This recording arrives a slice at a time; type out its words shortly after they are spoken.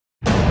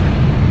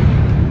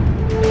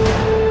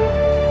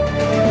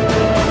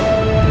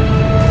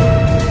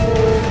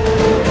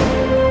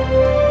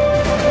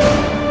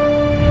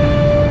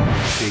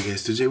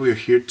we're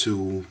here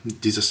to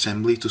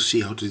disassembly, to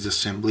see how to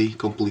disassembly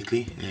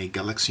completely a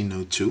Galaxy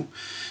Note 2.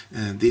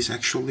 This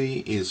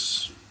actually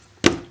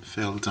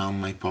fell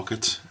down my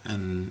pocket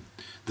and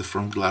the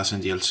front glass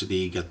and the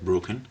LCD got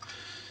broken.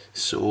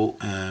 So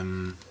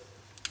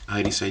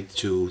I decided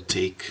to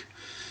take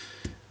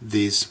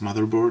this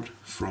motherboard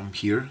from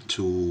here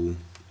to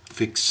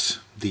fix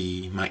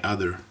my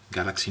other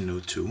Galaxy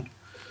Note 2,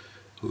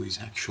 who is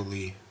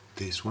actually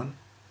this one,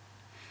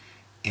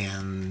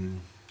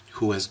 and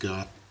who has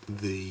got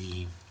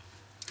the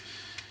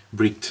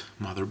bricked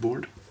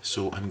motherboard.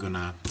 So I'm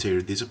gonna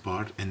tear this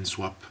apart and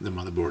swap the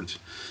motherboard.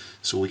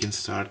 So we can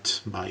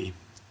start by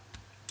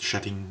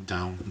shutting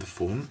down the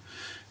phone.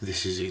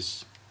 This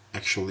is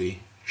actually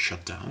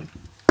shut down,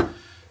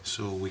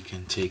 so we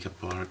can take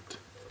apart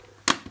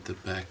the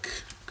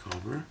back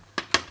cover.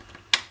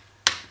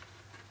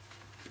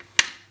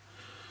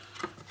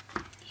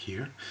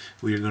 Here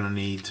we are gonna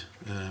need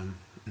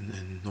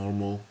a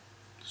normal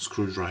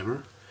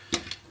screwdriver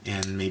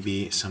and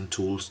maybe some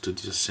tools to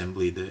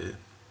disassemble the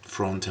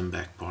front and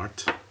back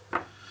part.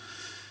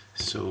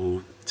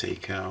 So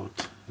take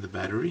out the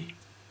battery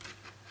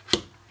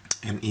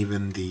and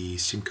even the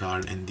SIM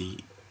card and the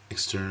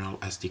external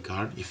SD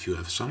card if you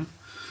have some.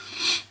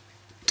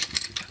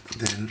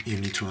 Then you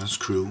need to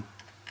unscrew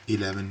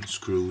 11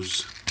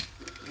 screws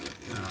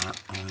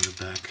on the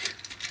back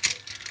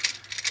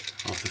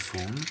of the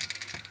phone.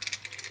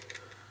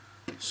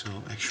 So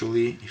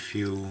actually, if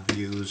you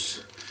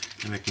use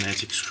a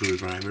magnetic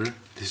screwdriver,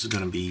 this is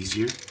gonna be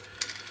easier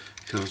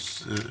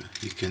because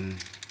you can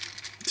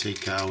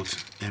take out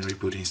and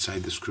re-put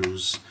inside the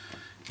screws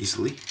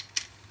easily,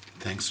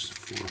 thanks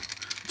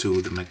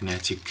to the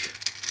magnetic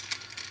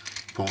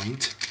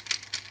point.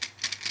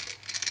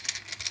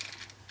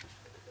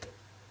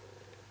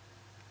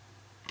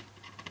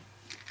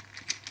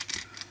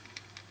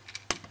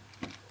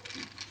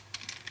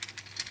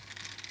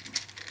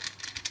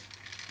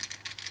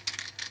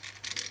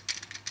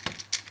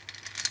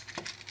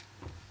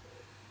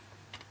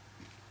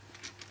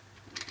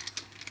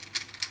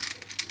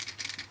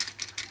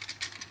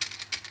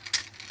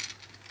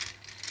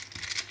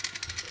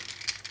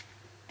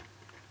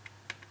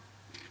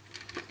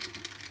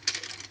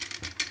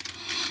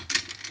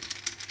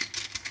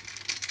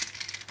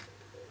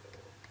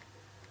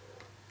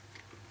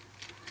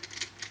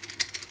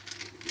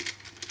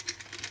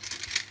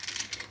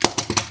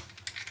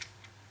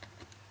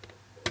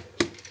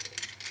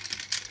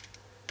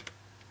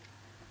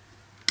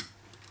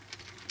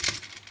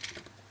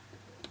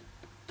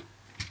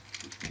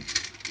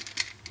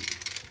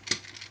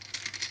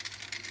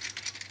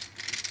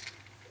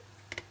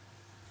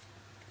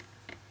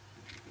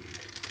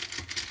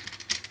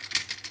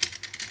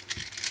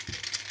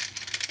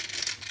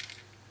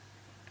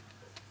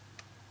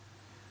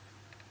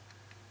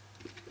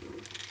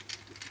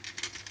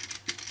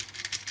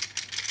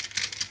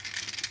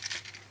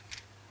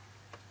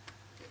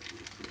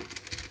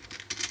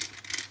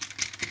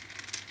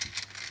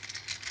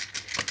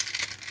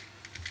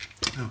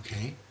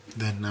 Okay,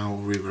 then now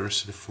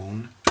reverse the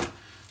phone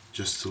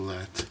just to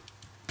let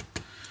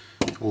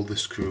all the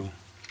screw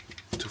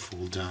to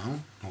fall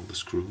down, all the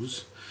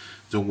screws.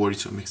 Don't worry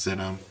to mix that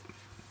up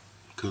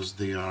because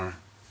they are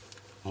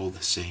all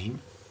the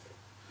same.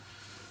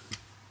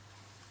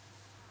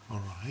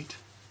 Alright,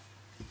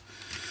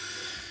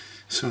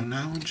 so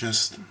now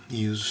just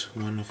use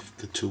one of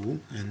the tool,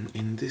 and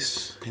in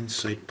this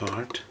inside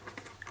part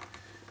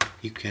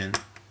you can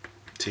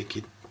take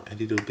it a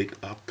little bit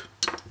up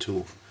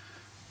to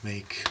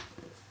make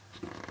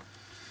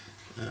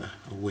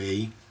a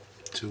way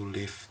to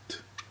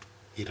lift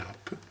it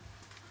up.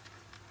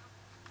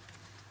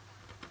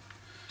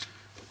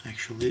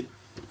 Actually,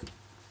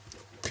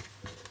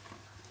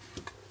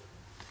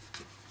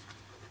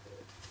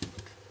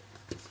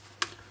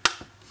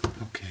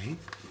 okay,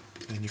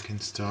 then you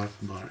can start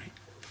by,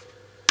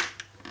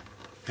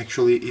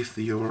 actually if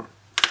your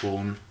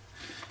phone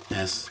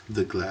has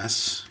the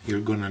glass, you're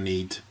gonna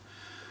need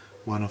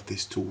one of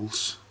these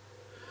tools,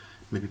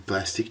 maybe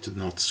plastic, to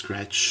not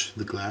scratch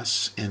the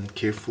glass, and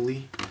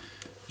carefully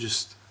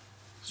just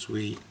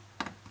sway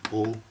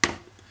all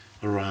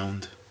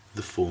around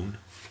the phone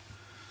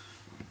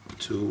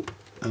to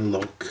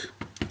unlock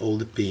all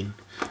the pin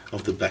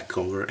of the back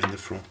cover and the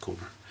front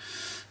cover,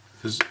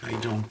 because I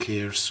don't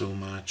care so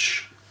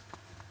much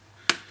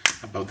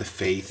about the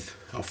faith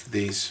of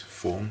this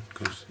phone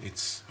because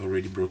it's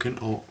already broken.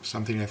 Oh,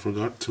 something I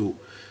forgot to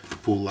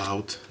pull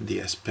out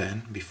the S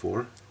Pen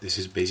before. This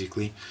is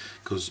basically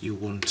because you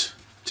won't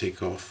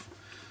take off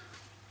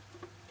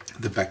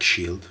the back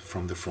shield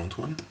from the front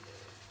one.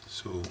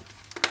 So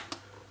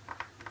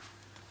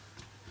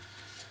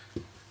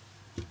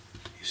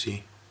you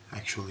see,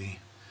 actually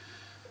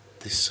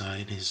this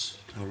side is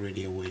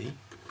already away,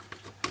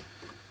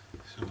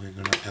 so we're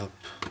gonna help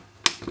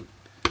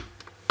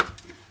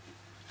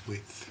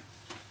with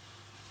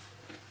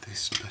this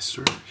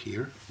spacer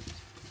here.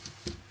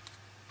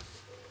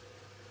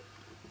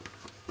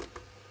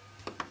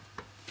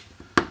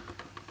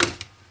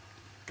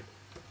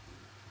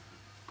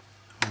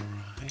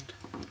 Alright,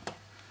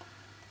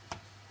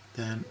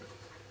 Then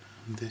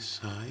on this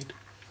side,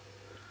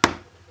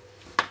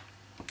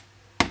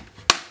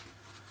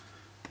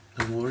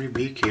 don't worry,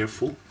 be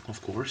careful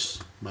of course,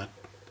 but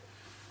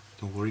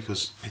don't worry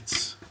because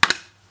it's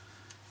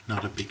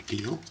not a big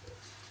deal.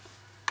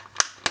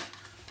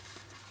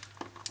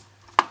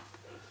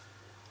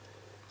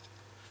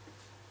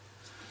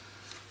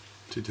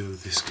 To do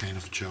this kind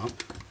of job.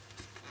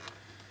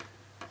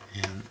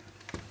 And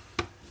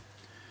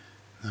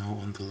now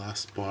on the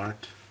last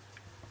part,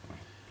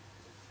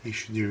 you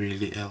should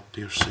really help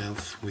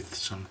yourself with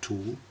some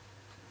tool.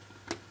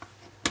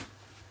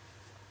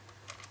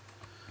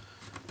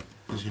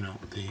 As you know,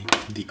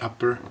 the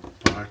upper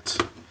part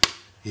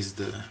is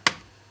the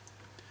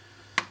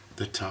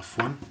tough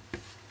one.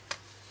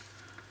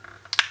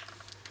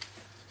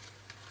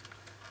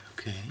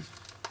 Okay,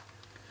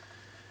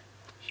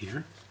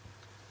 here,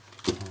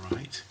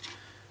 alright,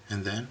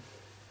 and then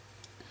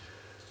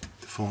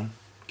the phone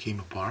came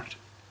apart.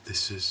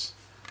 This is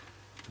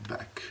the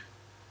back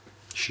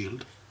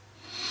shield.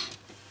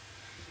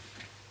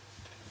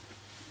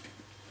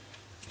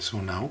 So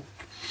now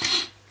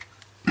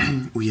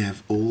we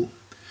have all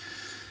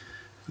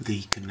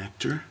the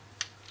connector.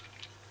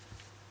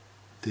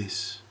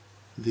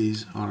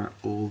 These are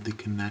all the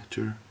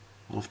connector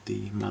of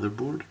the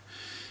motherboard,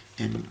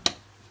 and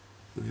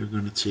we're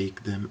gonna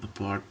take them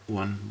apart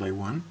one by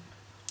one.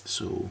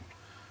 So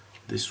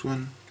this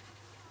one,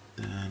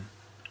 then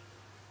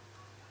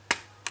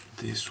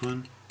this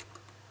one,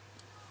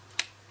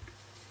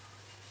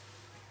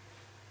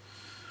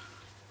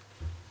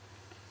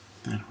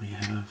 then we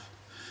have,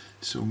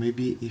 so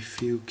maybe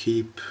if you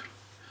keep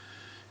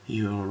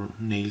your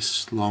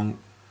nails long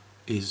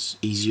is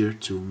easier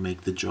to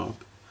make the job,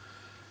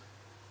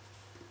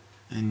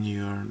 and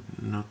you're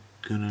not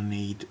gonna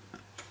need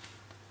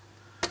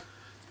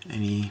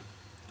any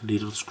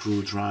little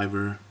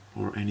screwdriver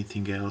or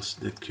anything else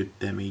that could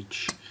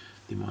damage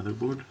the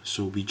motherboard.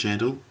 So be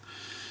gentle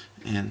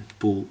and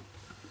pull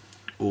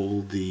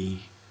all the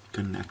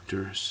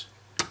connectors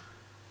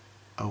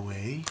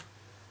away.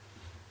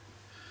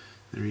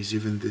 There is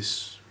even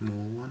this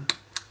small one.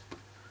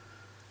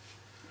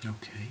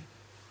 Okay.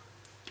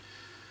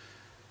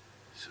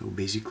 So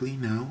basically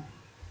now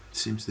it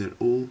seems that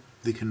all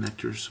the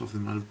connectors of the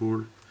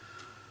motherboard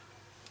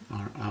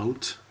are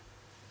out.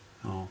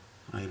 Oh,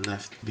 I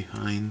left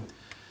behind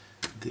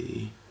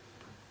the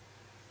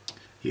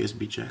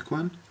USB jack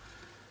one.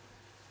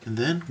 And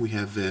then we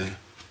have a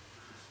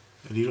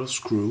little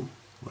screw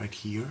right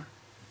here.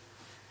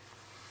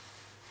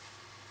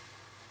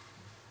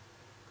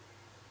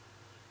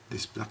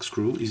 This black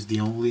screw is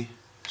the only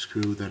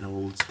screw that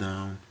holds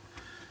down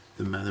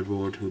the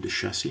motherboard to the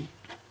chassis.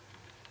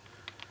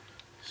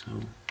 So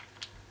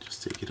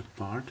just take it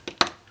apart.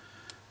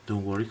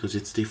 Don't worry because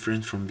it's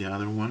different from the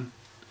other one.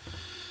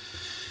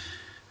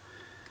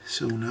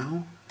 So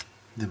now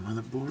the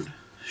motherboard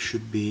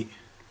should be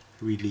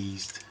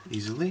released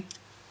easily,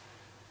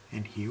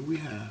 and here we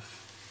have,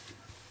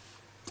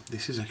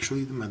 this is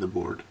actually the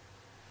motherboard,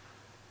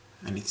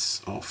 and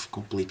it's off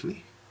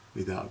completely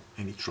without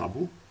any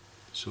trouble,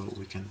 so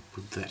we can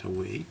put that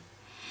away.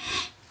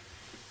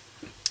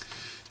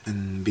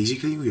 And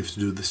basically we have to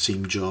do the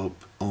same job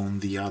on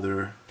the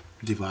other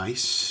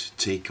device,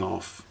 take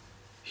off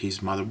his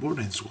motherboard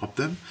and swap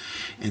them.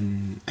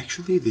 And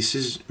actually this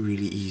is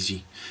really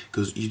easy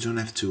because you don't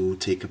have to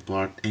take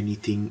apart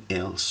anything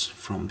else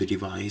from the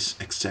device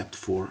except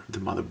for the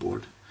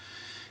motherboard.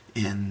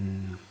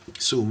 And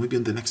so maybe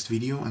in the next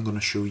video I'm gonna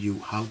show you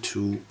how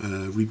to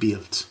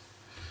rebuild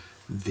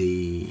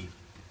the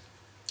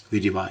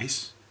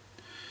device,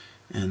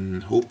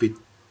 and hope it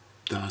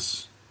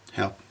does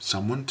help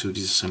someone to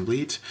disassemble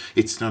it.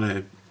 It's not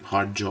a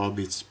hard job,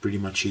 it's pretty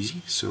much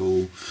easy.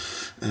 So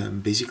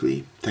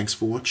basically, thanks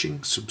for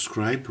watching,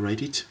 subscribe,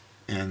 rate it,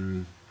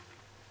 and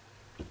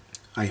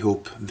I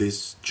hope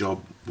this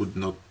job would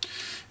not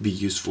be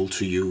useful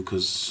to you,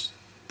 because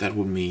that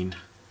would mean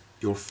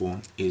your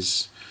phone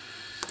is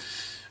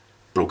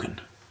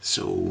broken.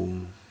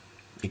 So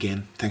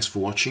again, thanks for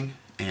watching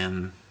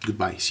and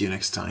goodbye, see you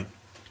next time.